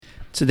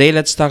Today,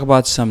 let's talk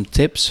about some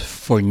tips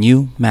for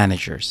new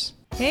managers.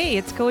 Hey,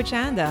 it's Coach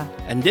Anda.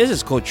 And this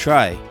is Coach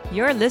Try,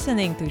 You're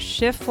listening to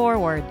Shift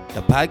Forward,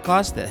 the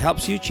podcast that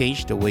helps you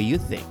change the way you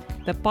think.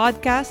 the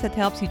podcast that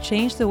helps you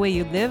change the way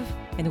you live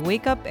and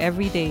wake up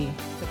every day.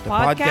 The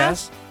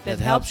podcast that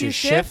helps you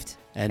shift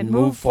and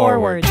move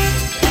forward.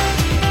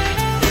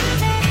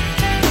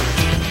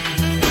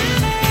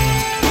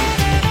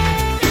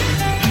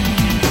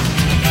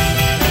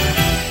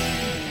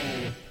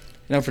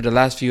 For the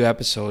last few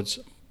episodes,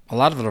 a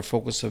lot of our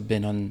focus have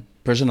been on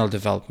personal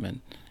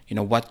development.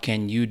 What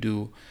can you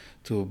do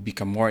to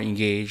become more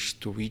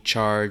engaged, to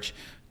recharge,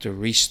 to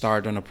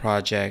restart on a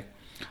project?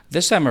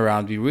 This time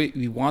around,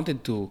 we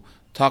wanted to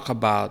talk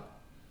about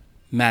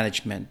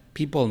management,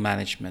 people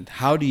management.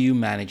 How do you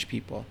manage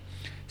people?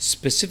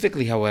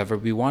 Specifically, however,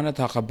 we want to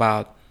talk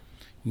about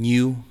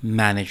new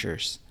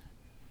managers.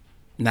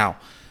 Now,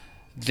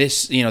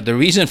 the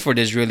reason for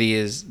this really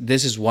is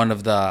this is one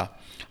of the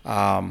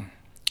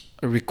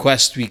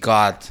requests we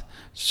got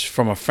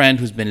from a friend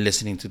who's been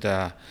listening to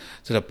the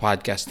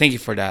podcast. Thank you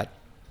for that.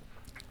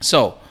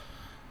 So,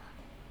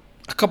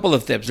 a couple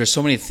of tips. There's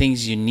so many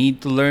things you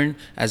need to learn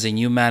as a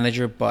new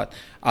manager, but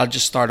I'll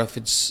just start off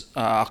with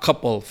a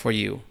couple for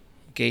you.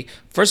 Okay.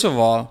 First of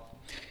all,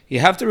 you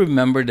have to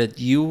remember that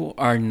you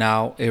are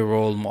now a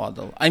role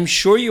model. I'm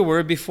sure you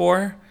were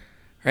before,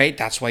 right?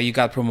 That's why you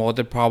got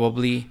promoted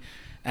probably.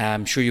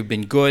 I'm sure you've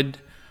been good,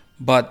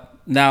 but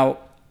now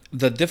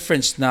the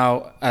difference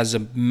now as a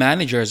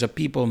manager, as a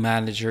people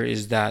manager,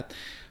 is that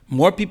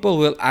more people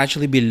will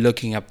actually be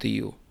looking up to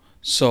you.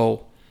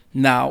 So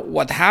now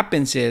what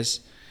happens is,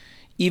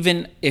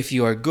 even if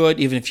you are good,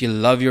 even if you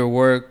love your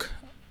work,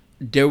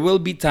 there will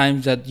be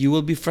times that you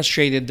will be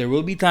frustrated. There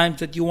will be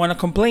times that you want to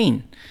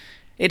complain.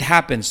 It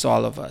happens to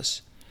all of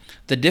us.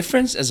 The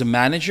difference as a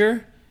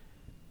manager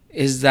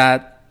is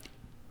that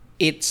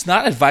it's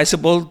not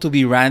advisable to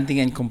be ranting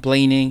and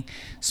complaining,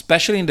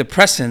 especially in the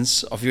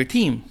presence of your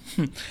team,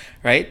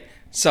 right?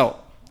 So,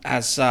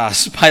 as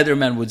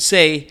Spider-Man would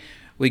say,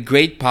 with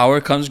great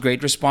power comes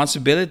great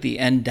responsibility,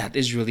 and that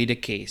is really the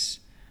case.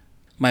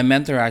 My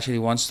mentor actually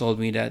once told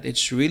me that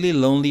it's really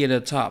lonely at the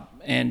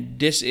top, and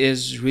this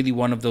is really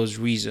one of those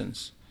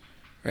reasons,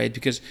 right?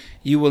 Because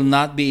you will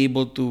not be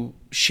able to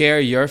share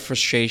your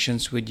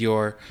frustrations with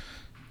your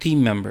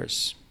team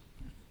members.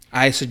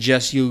 I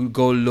suggest you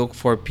go look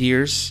for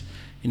peers,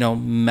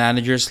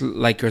 managers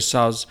like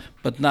yourselves,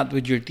 but not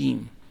with your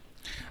team.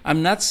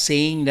 I'm not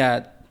saying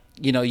that,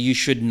 you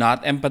should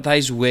not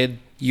empathize with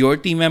your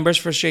team members'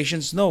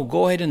 frustrations. No,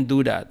 go ahead and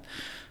do that.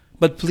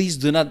 But please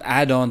do not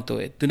add on to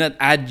it. Do not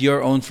add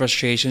your own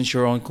frustrations,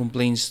 your own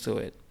complaints to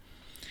it.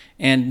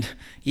 And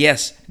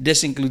yes,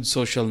 this includes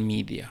social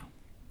media.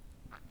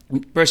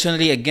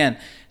 Personally, again,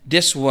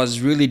 this was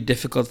really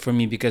difficult for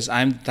me because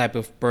I'm the type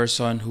of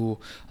person who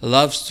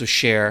loves to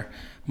share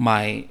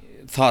my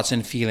thoughts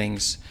and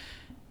feelings,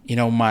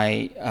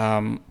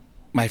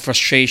 my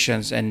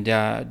frustrations, and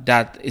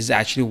that is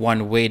actually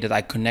one way that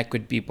I connect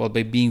with people,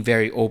 by being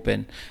very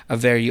open, a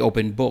very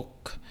open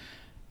book.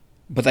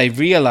 But I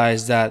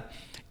realized that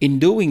in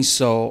doing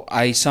so,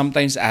 I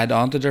sometimes add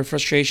on to their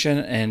frustration,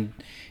 and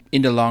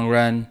in the long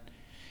run,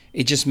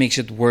 it just makes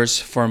it worse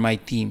for my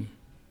team.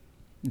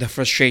 The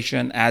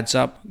frustration adds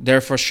up. Their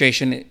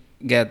frustration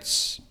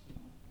gets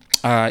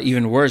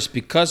even worse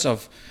because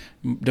of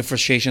the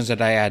frustrations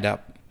that I add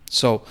up.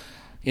 So,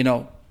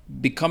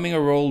 becoming a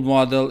role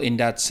model in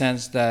that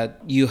sense that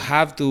you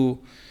have to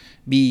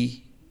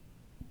be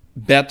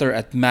better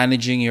at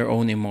managing your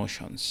own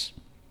emotions.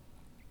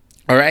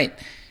 All right.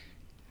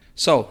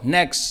 So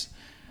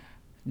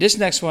this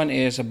next one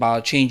is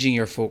about changing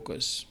your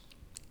focus.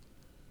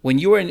 When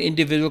you were an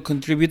individual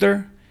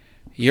contributor,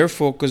 your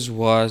focus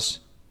was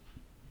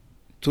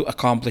to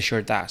accomplish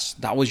your task.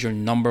 That was your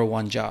number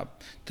one job,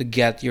 to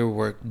get your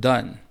work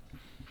done.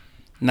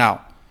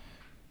 Now,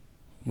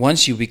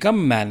 once you become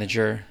a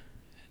manager,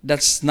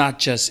 that's not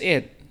just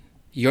it.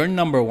 Your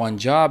number one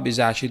job is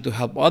actually to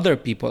help other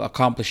people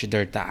accomplish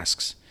their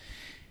tasks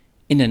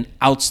in an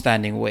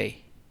outstanding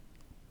way.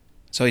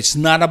 So it's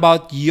not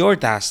about your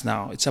task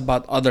now. It's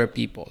about other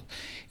people.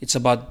 It's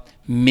about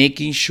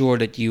making sure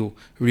that you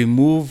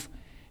remove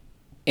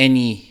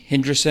any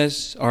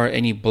hindrances or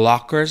any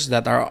blockers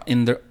that are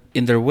in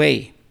their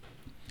way.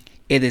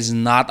 It is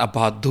not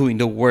about doing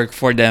the work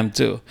for them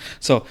too.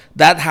 So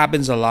that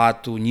happens a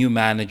lot to new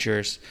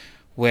managers,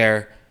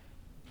 where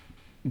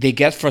they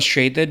get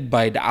frustrated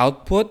by the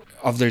output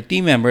of their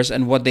team members,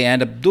 and what they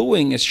end up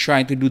doing is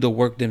trying to do the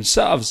work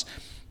themselves.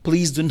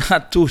 Please do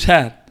not do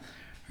that,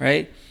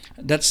 right?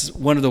 That's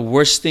one of the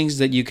worst things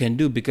that you can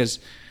do, because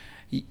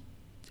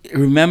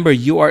remember,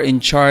 you are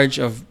in charge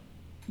of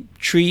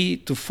 3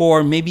 to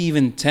 4, maybe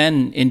even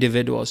 10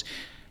 individuals.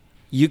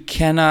 You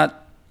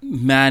cannot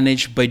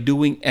manage by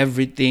doing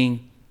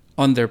everything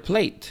on their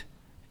plate.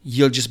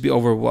 You'll just be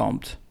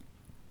overwhelmed.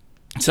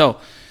 So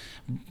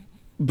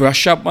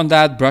brush up on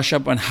that, brush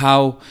up on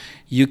how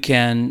you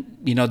can,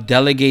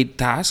 delegate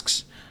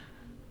tasks.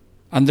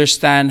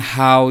 Understand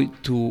how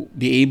to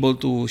be able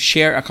to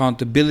share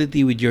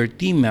accountability with your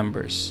team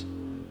members.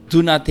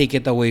 do not take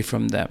it away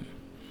from them.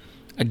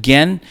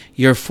 Again,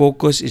 your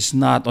focus is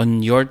not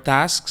on your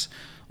tasks,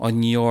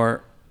 on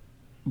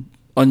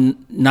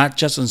not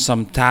just on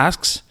some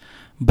tasks,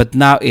 but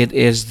now it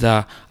is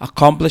the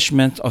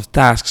accomplishment of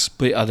tasks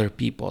by other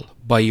people,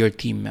 by your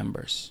team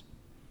members.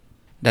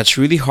 That's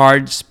really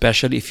hard,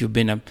 especially if you've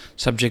been a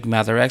subject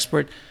matter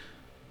expert,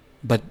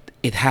 but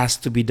it has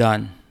to be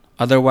done.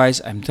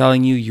 Otherwise, I'm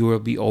telling you, you will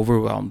be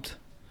overwhelmed.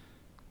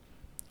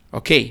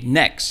 Okay,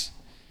 next.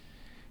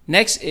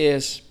 Next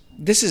is,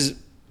 this is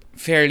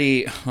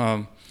fairly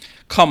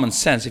common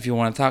sense if you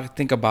want to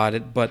think about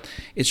it, but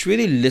it's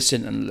really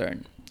listen and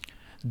learn.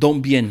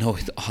 Don't be a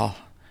know-it-all.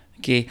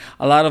 Okay,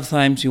 a lot of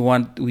times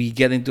we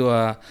get into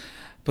a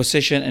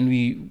position and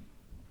we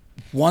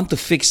want to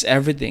fix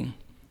everything.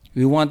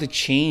 We want to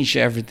change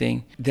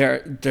everything.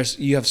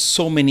 You have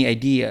so many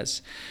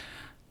ideas.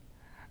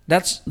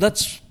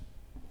 That's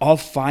all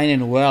fine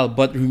and well,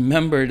 but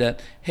remember that,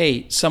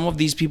 hey, some of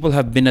these people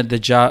have been at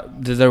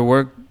their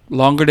work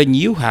longer than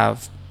you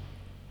have,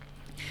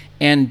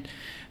 and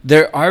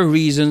there are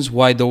reasons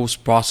why those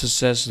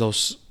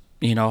processes,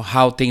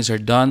 how things are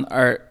done,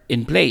 are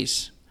in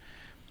place.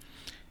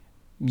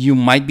 You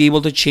might be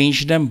able to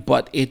change them,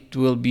 but it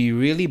will be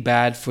really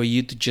bad for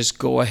you to just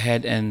go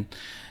ahead and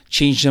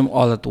change them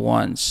all at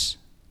once,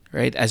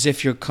 right? As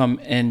if you're come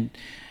in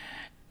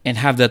and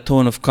have that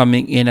tone of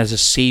coming in as a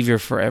savior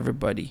for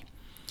everybody.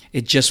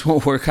 It just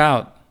won't work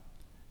out.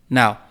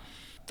 Now,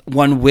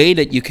 one way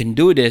that you can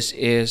do this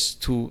is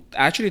to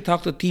actually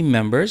talk to team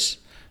members,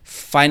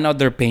 find out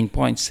their pain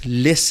points,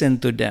 listen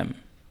to them,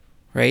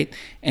 right?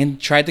 And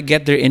try to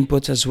get their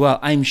inputs as well.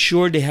 I'm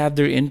sure they have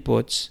their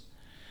inputs,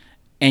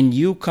 and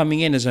you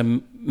coming in as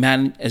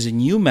a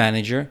new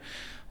manager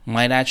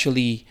might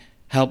actually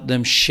help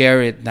them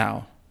share it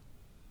now.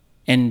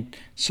 And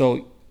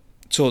so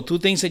two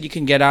things that you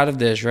can get out of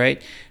this,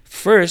 right?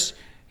 First,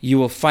 you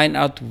will find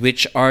out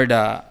which are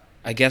the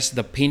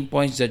pain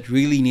points that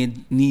really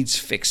needs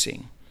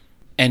fixing,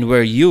 and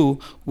where you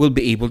will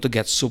be able to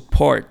get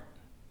support.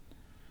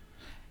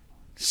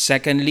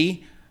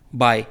 Secondly,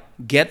 by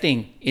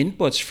getting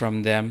inputs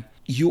from them,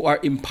 you are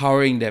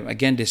empowering them.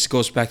 Again, this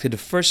goes back to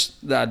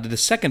the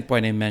second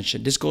point I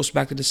mentioned.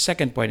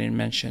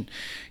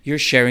 You're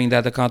sharing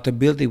that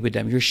accountability with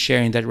them. You're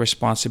sharing that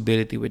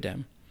responsibility with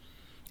them.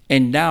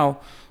 And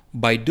now,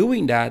 by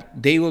doing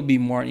that, they will be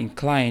more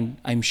inclined,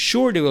 I'm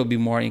sure they will be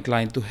more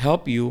inclined to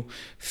help you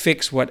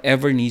fix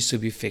whatever needs to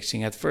be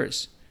fixing at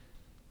first.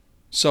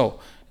 So,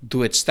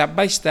 do it step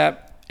by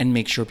step and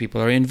make sure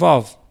people are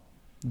involved.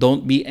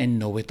 Don't be a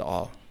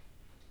know-it-all.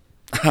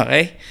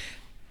 Okay?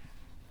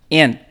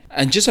 And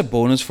just a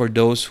bonus for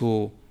those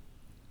who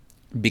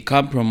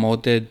become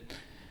promoted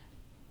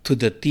to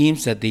the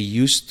teams that they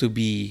used to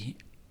be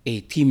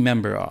a team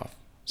member of.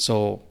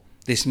 So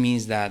this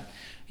means that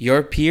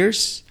your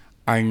peers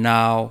are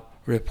now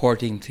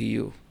reporting to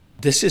you.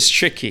 This is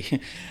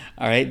tricky.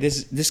 All right?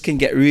 This can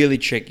get really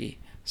tricky.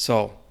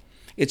 So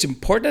it's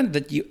important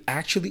that you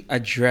actually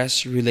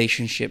address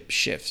relationship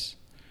shifts.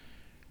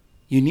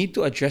 You need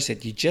to address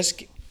it.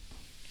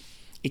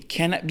 It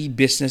cannot be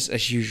business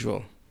as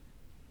usual.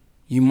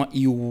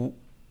 You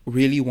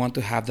really want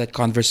to have that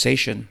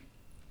conversation,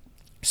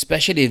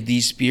 especially if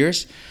these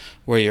peers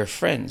were your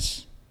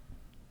friends.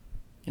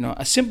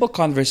 A simple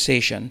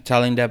conversation,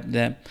 telling them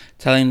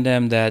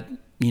that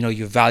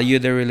you value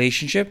their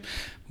relationship,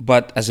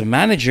 but as a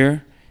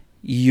manager,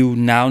 you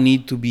now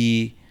need to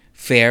be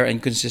fair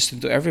and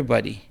consistent to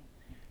everybody,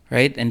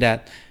 right? And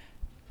that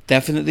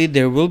definitely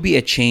there will be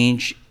a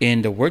change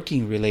in the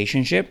working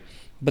relationship,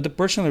 but the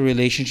personal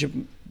relationship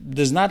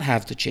does not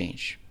have to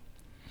change.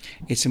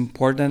 It's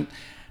important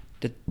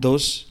that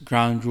those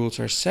ground rules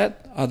are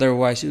set.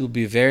 Otherwise, it will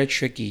be very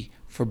tricky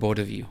for both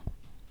of you.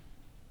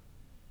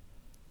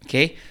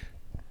 Okay?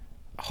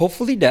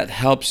 Hopefully that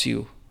helps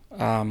you.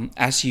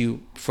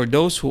 For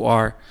those who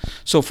are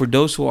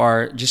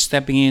just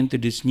stepping into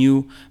this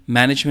new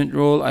management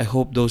role, I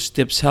hope those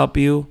tips help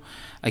you.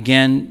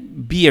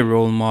 Again, be a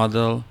role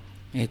model.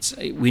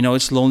 We know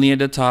it's lonely at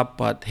the top,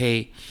 but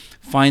hey,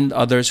 find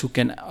others who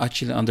can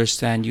actually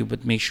understand you,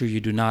 but make sure you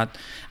do not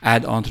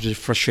add on to the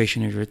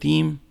frustration of your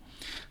team.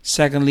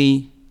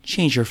 Secondly,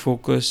 change your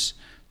focus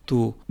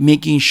to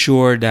making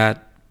sure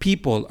that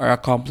people are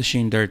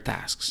accomplishing their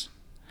tasks.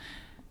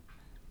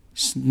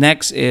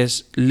 Next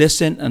is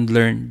listen and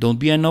learn. Don't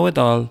be a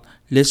know-it-all.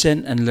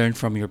 Listen and learn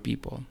from your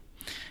people.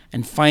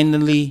 And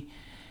finally,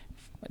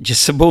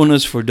 just a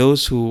bonus for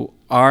those who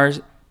are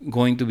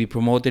going to be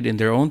promoted in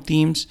their own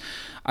teams,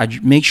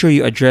 make sure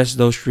you address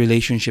those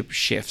relationship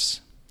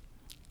shifts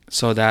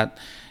so that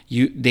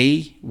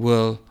they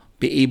will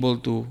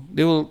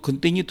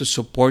continue to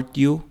support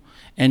you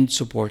and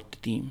support the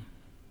team.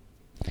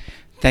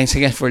 Thanks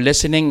again for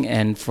listening,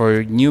 and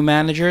for new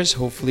managers,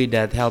 hopefully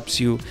that helps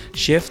you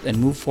shift and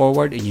move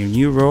forward in your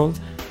new role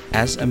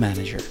as a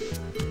manager.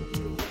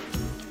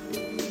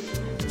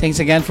 Thanks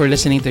again for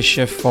listening to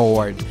Shift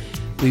Forward.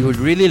 We would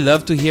really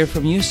love to hear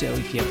from you, so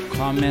if you have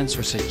comments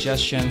or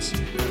suggestions,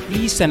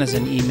 please send us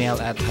an email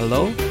at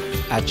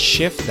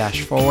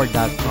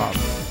hello@shift-forward.com.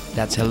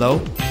 That's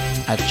hello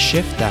at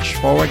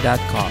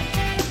shift-forward.com.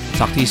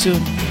 Talk to you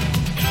soon.